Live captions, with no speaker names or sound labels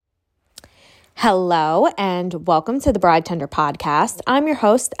Hello and welcome to the Bride Tender Podcast. I'm your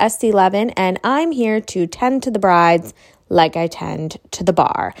host, Estee, and I'm here to tend to the brides like I tend to the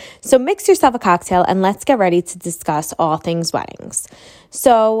bar. So mix yourself a cocktail and let's get ready to discuss all things weddings.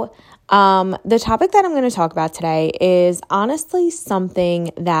 So the topic that I'm going to talk about today is honestly something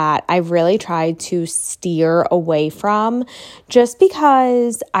that I've really tried to steer away from just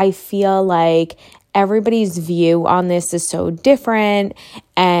because I feel like everybody's view on this is so different,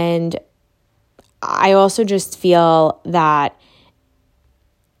 and I also just feel that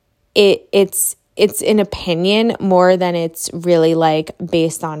it's an opinion more than it's really like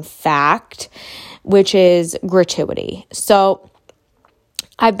based on fact, which is gratuity. So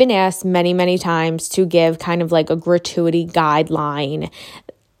I've been asked many, many times to give kind of like a gratuity guideline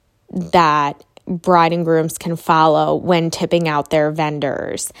that bride and grooms can follow when tipping out their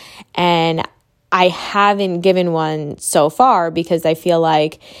vendors. And I haven't given one so far because I feel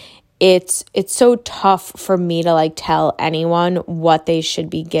like it's so tough for me to like tell anyone what they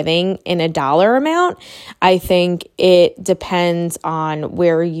should be giving in a dollar amount. I think it depends on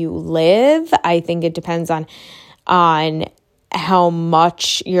where you live. I think it depends on how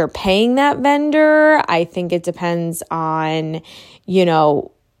much you're paying that vendor. I think it depends on,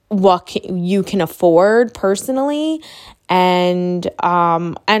 what you can afford personally, and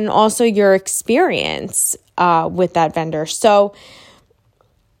also your experience with that vendor. So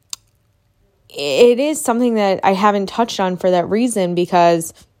it is something that I haven't touched on for that reason,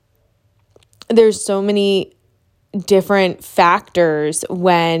 because there's so many different factors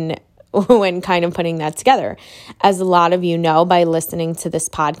when kind of putting that together. As a lot of you know by listening to this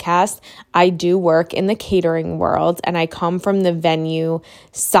podcast, I do work in the catering world and I come from the venue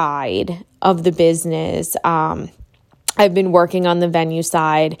side of the business. I've been working on the venue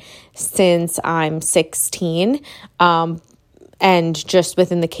side since I'm 16. And just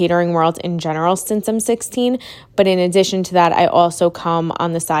within the catering world in general since I'm 16. But in addition to that, I also come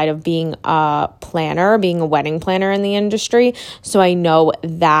on the side of being a planner, being a wedding planner in the industry. So I know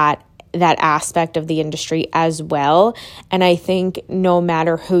that aspect of the industry as well. And I think no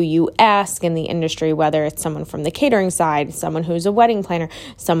matter who you ask in the industry, whether it's someone from the catering side, someone who's a wedding planner,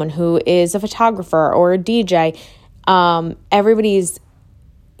 someone who is a photographer or a DJ, everybody's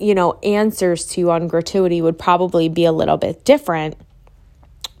answers to you on gratuity would probably be a little bit different.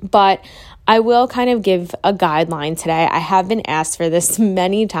 But I will kind of give a guideline today. I have been asked for this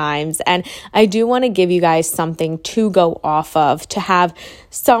many times, and I do want to give you guys something to go off of, to have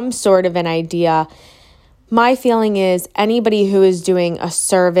some sort of an idea. My feeling is anybody who is doing a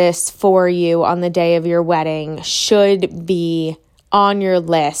service for you on the day of your wedding should be on your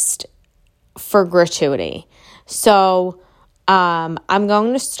list for gratuity. So I'm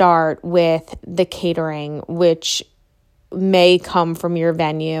going to start with the catering, which may come from your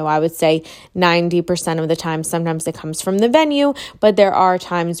venue. I would say 90% of the time, sometimes it comes from the venue, but there are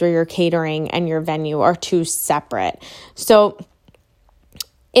times where your catering and your venue are two separate. So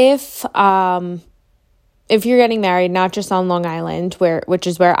if you're getting married, not just on Long Island, which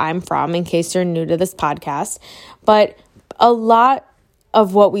is where I'm from, in case you're new to this podcast, but a lot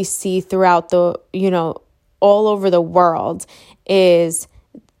of what we see throughout the, all over the world is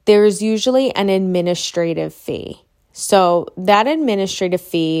there's usually an administrative fee. So that administrative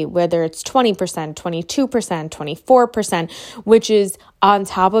fee, whether it's 20%, 22%, 24%, which is on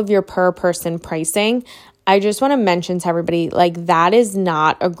top of your per person pricing, I just want to mention to everybody, like, that is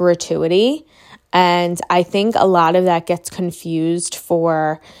not a gratuity. And I think a lot of that gets confusing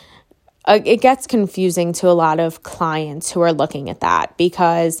to a lot of clients who are looking at that,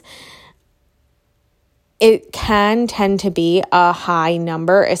 because it can tend to be a high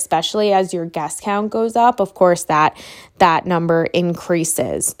number, especially as your guest count goes up. Of course, that number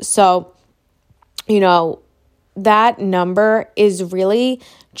increases. So, that number is really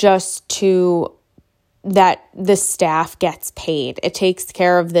just that the staff gets paid. It takes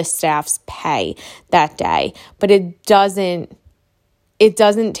care of the staff's pay that day, but it doesn't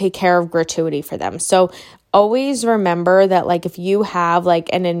take care of gratuity for them. So always remember that, like, if you have like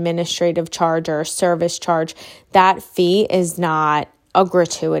an administrative charge or a service charge, that fee is not a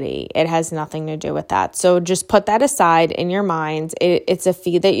gratuity. It has nothing to do with that. So just put that aside in your mind. It's a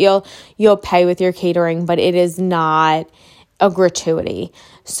fee that you'll pay with your catering, but it is not a gratuity.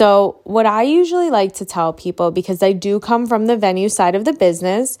 So what I usually like to tell people, because I do come from the venue side of the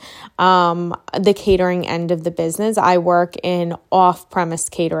business, the catering end of the business, I work in off-premise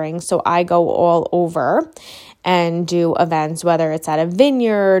catering. So I go all over and do events, whether it's at a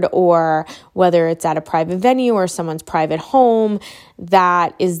vineyard or whether it's at a private venue or someone's private home.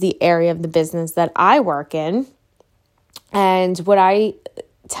 That is the area of the business that I work in. And what I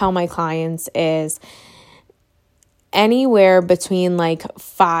tell my clients is anywhere between like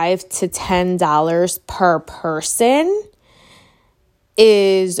 $5 to $10 per person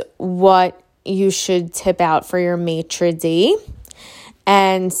is what you should tip out for your maitre d'.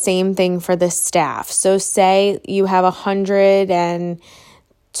 And same thing for the staff. So say you have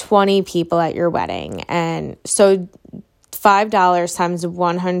 120 people at your wedding. And so $5 times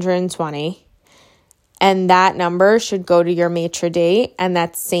 120. And that number should go to your maitre d'. And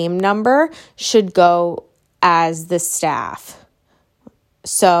that same number should go as the staff.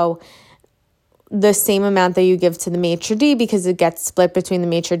 So the same amount that you give to the maitre d', because it gets split between the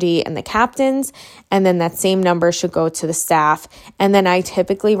maitre d' and the captains, and then that same number should go to the staff. And then I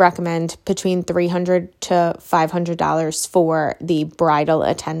typically recommend between $300 to $500 for the bridal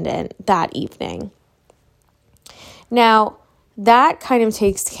attendant that evening. Now, that kind of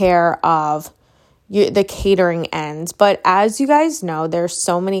takes care of the catering end, but as you guys know, there's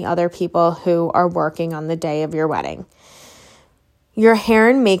so many other people who are working on the day of your wedding. Your hair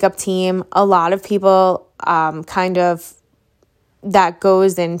and makeup team, a lot of people that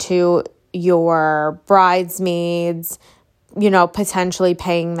goes into your bridesmaids, potentially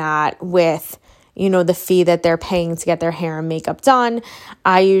paying that with, the fee that they're paying to get their hair and makeup done.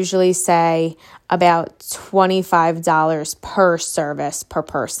 I usually say about $25 per service per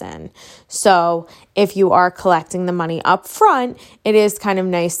person. So if you are collecting the money up front, it is kind of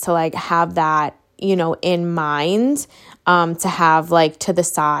nice to like have that, in mind, to have like to the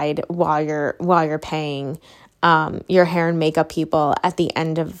side while you're paying your hair and makeup people at the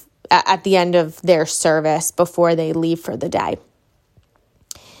end of their service before they leave for the day.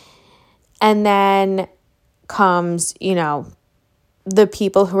 And then comes, the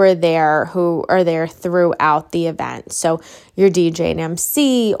people who are there throughout the event. So your DJ and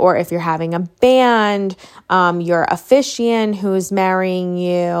MC, or if you're having a band, your officiant who's marrying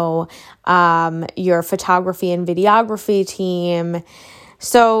you, your photography and videography team.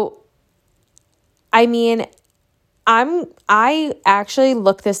 So, I mean, I actually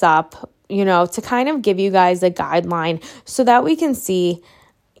looked this up, to kind of give you guys a guideline so that we can see,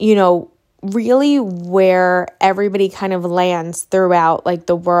 really where everybody kind of lands throughout like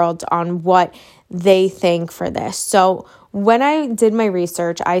the world on what they think for this. So when I did my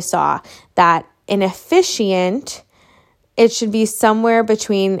research, I saw that an officiant, it should be somewhere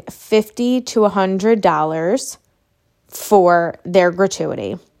between $50 to $100 for their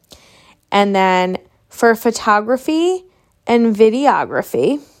gratuity. And then for photography and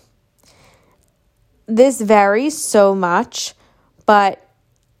videography, this varies so much,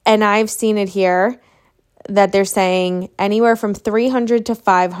 and I've seen it here that they're saying anywhere from $300 to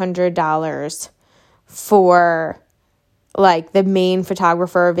 $500 for like the main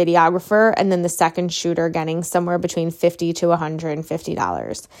photographer or videographer, and then the second shooter getting somewhere between $50 to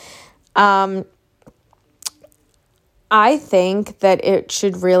 $150. I think that it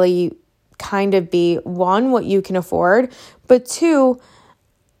should really kind of be, one, what you can afford, but two,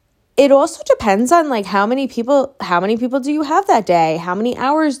 it also depends on like how many people do you have that day? How many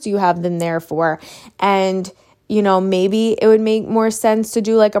hours do you have them there for? And, maybe it would make more sense to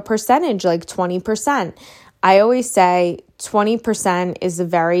do like a percentage, like 20%. I always say 20% is a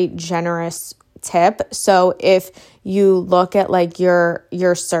very generous tip. So if you look at like your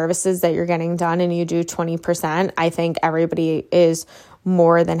services that you're getting done and you do 20%, I think everybody is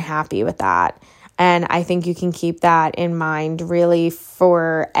more than happy with that. And I think you can keep that in mind really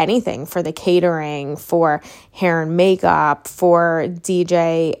for anything, for the catering, for hair and makeup, for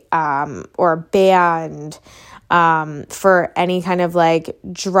DJ or band, for any kind of like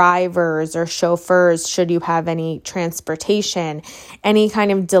drivers or chauffeurs, should you have any transportation, any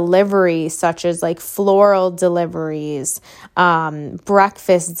kind of delivery, such as like floral deliveries,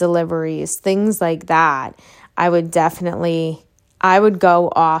 breakfast deliveries, things like that. I would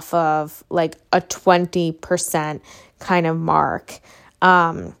go off of like a 20% kind of mark.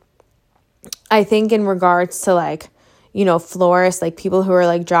 I think in regards to like, florists, like people who are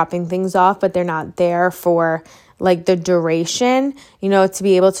like dropping things off, but they're not there for like the duration, to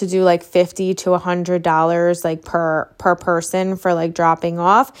be able to do like $50 to $100 like per person for like dropping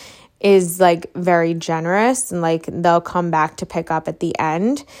off is like very generous, and like they'll come back to pick up at the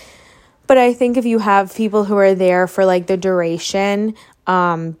end. But I think if you have people who are there for like the duration,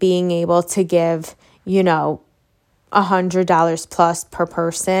 being able to give, $100 plus per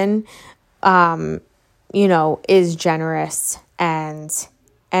person, is generous and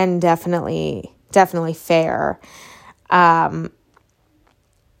definitely fair.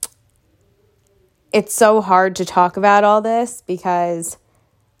 It's so hard to talk about all this because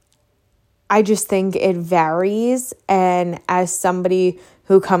I just think it varies. And as somebody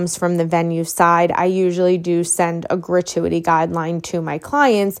who comes from the venue side, I usually do send a gratuity guideline to my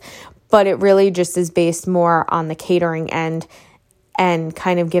clients, but it really just is based more on the catering end and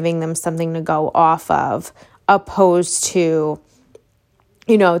kind of giving them something to go off of, opposed to,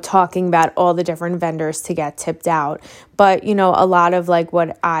 talking about all the different vendors to get tipped out. But, a lot of like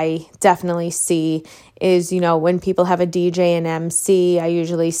what I definitely see is, when people have a DJ and MC, I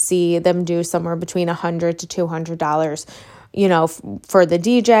usually see them do somewhere between $100 to $200, for the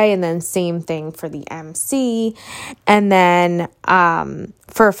DJ, and then same thing for the MC. And then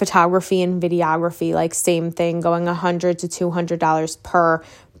for photography and videography, like same thing, going $100 to $200 per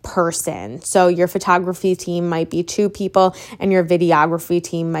person. So your photography team might be 2 people and your videography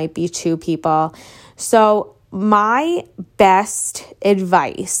team might be 2 people. So my best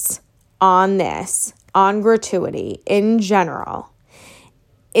advice on this, on gratuity in general,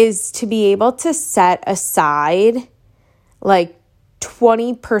 is to be able to set aside like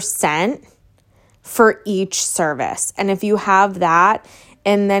 20% for each service. And if you have that,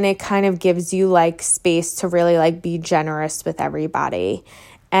 and then it kind of gives you like space to really like be generous with everybody.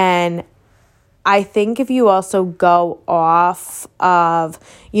 And I think if you also go off of,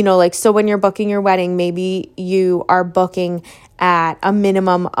 so when you're booking your wedding, maybe you are booking at a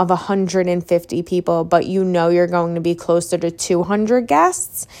minimum of 150 people, but you're going to be closer to 200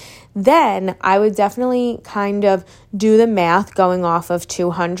 guests, then I would definitely kind of do the math going off of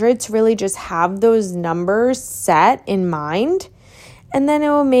 200 to really just have those numbers set in mind. And then it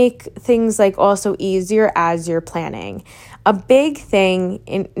will make things like also easier as you're planning. A big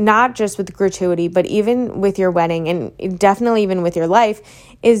thing, not just with gratuity, but even with your wedding and definitely even with your life,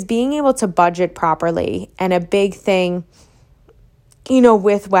 is being able to budget properly. And a big thing,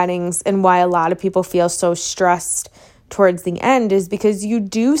 with weddings and why a lot of people feel so stressed towards the end is because you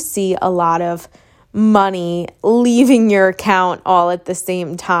do see a lot of money leaving your account all at the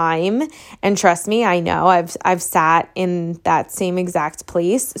same time. And trust me, I know I've sat in that same exact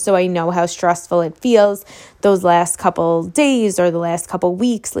place. So I know how stressful it feels those last couple days or the last couple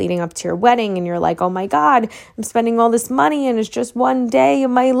weeks leading up to your wedding. And you're like, oh my God, I'm spending all this money and it's just one day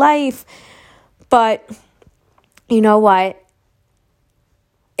of my life. But you know what?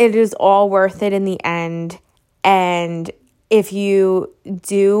 It is all worth it in the end. And if you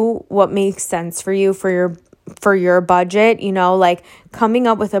do what makes sense for you for your budget, like coming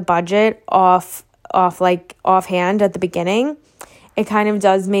up with a budget offhand at the beginning, it kind of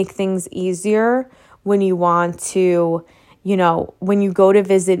does make things easier when you want to, when you go to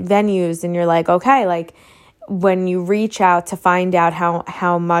visit venues and you're like, okay, like when you reach out to find out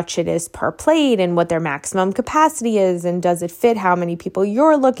how much it is per plate and what their maximum capacity is and does it fit how many people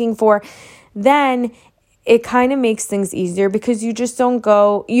you're looking for, then it kind of makes things easier because you don't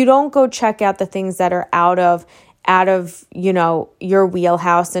go check out the things that are out of your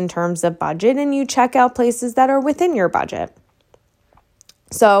wheelhouse in terms of budget, and you check out places that are within your budget.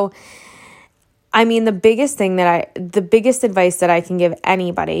 So, I mean, the biggest advice that I can give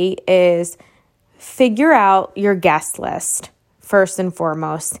anybody is figure out your guest list first and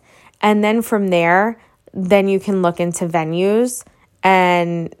foremost. And then from there, then you can look into venues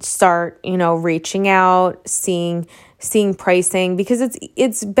and start, reaching out, seeing pricing, because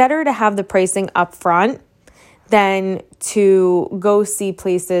it's better to have the pricing up front than to go see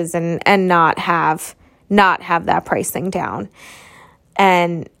places and not have that pricing down.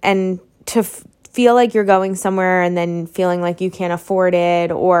 And to feel like you're going somewhere and then feeling like you can't afford it,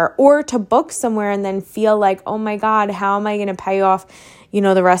 or to book somewhere and then feel like, oh my God, how am I going to pay off,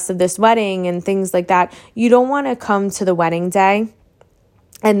 the rest of this wedding and things like that. You don't want to come to the wedding day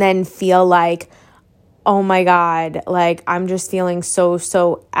and then feel like, oh my God, like I'm just feeling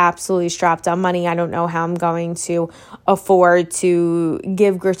so absolutely strapped on money. I don't know how I'm going to afford to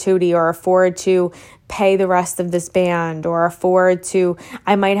give gratuity or afford to pay the rest of this band or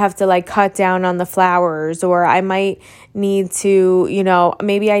I might have to like cut down on the flowers, or I might need to,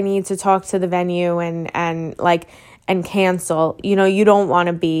 maybe I need to talk to the venue and cancel. You don't want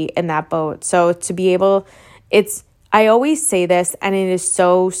to be in that boat. So to be able, I always say this, and it is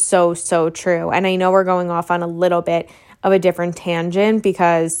so true. And I know we're going off on a little bit of a different tangent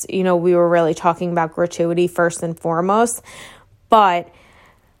because, we were really talking about gratuity first and foremost. But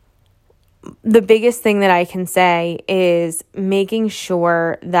the biggest thing that I can say is making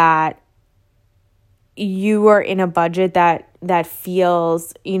sure that you are in a budget that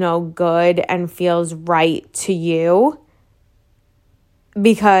feels, good and feels right to you.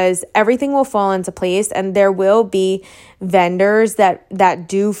 Because everything will fall into place, and there will be vendors that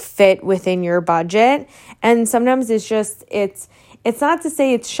do fit within your budget. And sometimes it's it's not to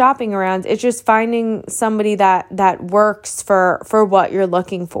say it's shopping around. It's just finding somebody that works for what you're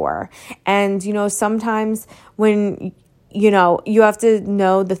looking for. And, sometimes when, you have to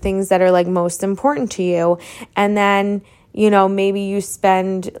know the things that are like most important to you. And then, maybe you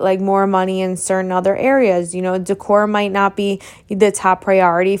spend like more money in certain other areas. Decor might not be the top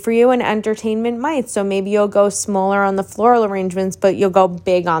priority for you and entertainment might. So maybe you'll go smaller on the floral arrangements, but you'll go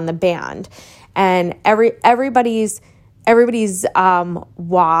big on the band. And everybody's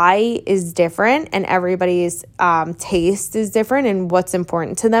why is different, and everybody's taste is different, and what's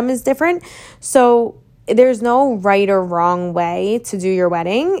important to them is different. So there's no right or wrong way to do your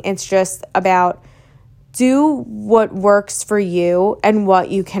wedding. It's just about do what works for you and what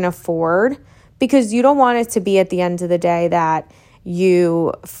you can afford, because you don't want it to be at the end of the day that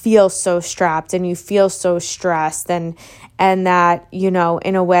you feel so strapped and you feel so stressed and that,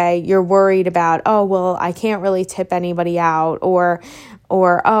 in a way you're worried about, oh, well, I can't really tip anybody out or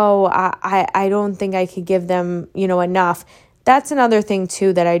oh, I don't think I could give them, enough. That's another thing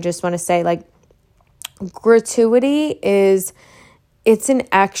too that I just want to say, like, gratuity it's an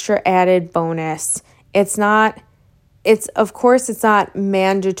extra added bonus. Of course it's not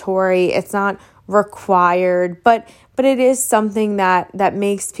mandatory, it's not required, but it is something that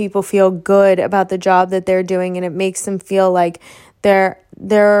makes people feel good about the job that they're doing, and it makes them feel like their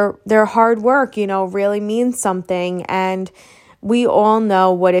hard work, really means something. And we all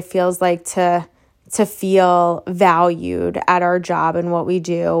know what it feels like to feel valued at our job and what we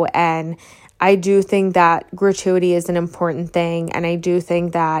do. And I do think that gratuity is an important thing, and I do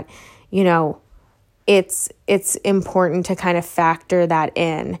think that, it's important to kind of factor that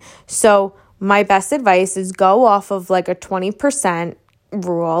in. So my best advice is go off of like a 20%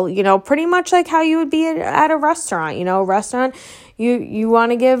 rule, pretty much like how you would be at a restaurant. Restaurant, you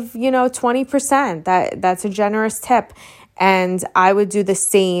want to give, 20%. That's a generous tip. And I would do the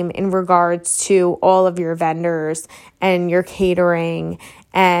same in regards to all of your vendors and your catering.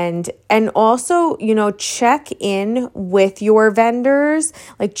 And also, check in with your vendors,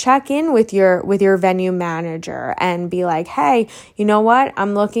 like check in with your venue manager and be like, hey, you know what?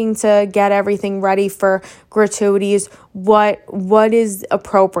 I'm looking to get everything ready for gratuities. What is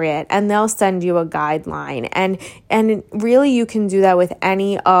appropriate? And they'll send you a guideline. And really you can do that with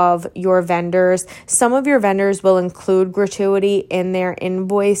any of your vendors. Some of your vendors will include gratuity in their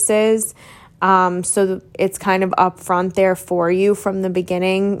invoices. So it's kind of upfront there for you from the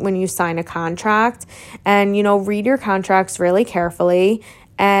beginning when you sign a contract. And, read your contracts really carefully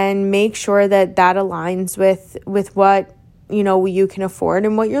and make sure that aligns with what, you can afford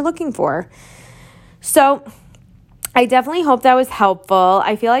and what you're looking for. So I definitely hope that was helpful.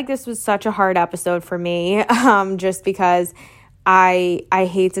 I feel like this was such a hard episode for me, just because I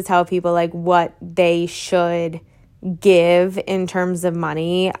hate to tell people like what they should give in terms of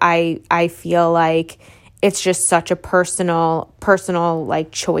money. I feel like it's just such a personal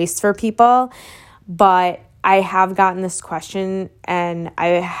like choice for people. But I have gotten this question and I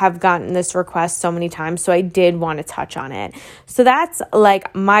have gotten this request so many times, so I did want to touch on it. So that's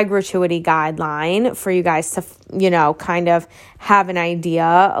like my gratuity guideline for you guys to, kind of have an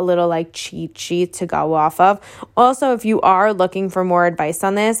idea, a little like cheat sheet to go off of. Also, if you are looking for more advice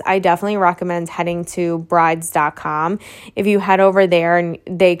on this, I definitely recommend heading to brides.com. If you head over there, and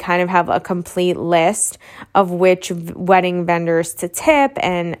they kind of have a complete list of which wedding vendors to tip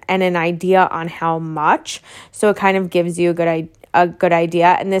and an idea on how much. So it kind of gives you a good idea.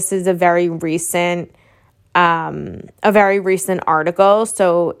 And this is a very recent article.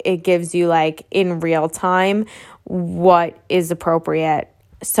 So it gives you like in real time what is appropriate.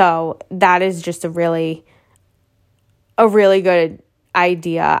 So that is just a really good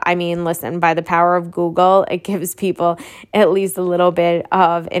idea. I mean, listen, by the power of Google, it gives people at least a little bit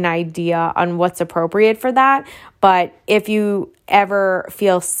of an idea on what's appropriate for that. But if you ever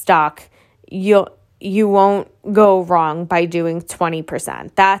feel stuck, you won't go wrong by doing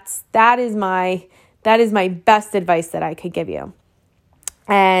 20%. That is my best advice that I could give you.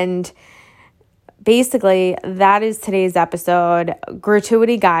 And basically, that is today's episode,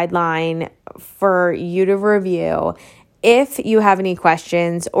 gratuity guideline for you to review. If you have any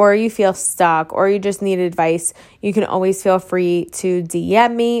questions or you feel stuck or you just need advice, you can always feel free to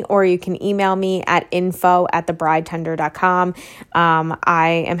DM me or you can email me at info@thebridetender.com. I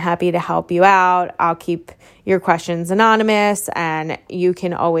am happy to help you out. I'll keep your questions anonymous, and you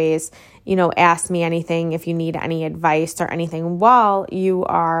can always, ask me anything if you need any advice or anything while you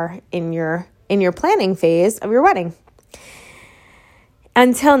are in your planning phase of your wedding.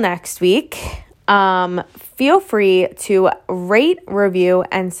 Until next week, feel free to rate, review,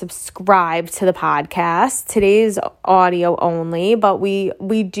 and subscribe to the podcast. Today's audio only, but we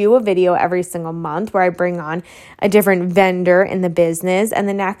do a video every single month where I bring on a different vendor in the business. And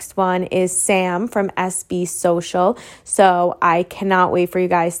the next one is Sam from SB Social. So I cannot wait for you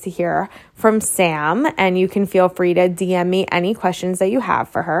guys to hear from Sam, and you can feel free to DM me any questions that you have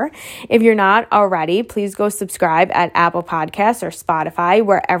for her. If you're not already, please go subscribe at Apple Podcasts or Spotify,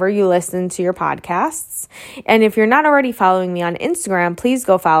 wherever you listen to your podcasts. And if you're not already following me on Instagram, please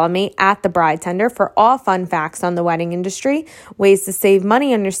go follow me at The Bride Tender for all fun facts on the wedding industry, ways to save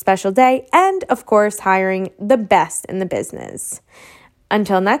money on your special day, and of course, hiring the best in the business.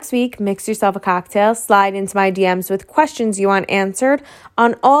 Until next week, mix yourself a cocktail, slide into my DMs with questions you want answered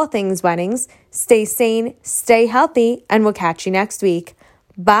on all things weddings. Stay sane, stay healthy, and we'll catch you next week.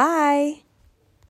 Bye.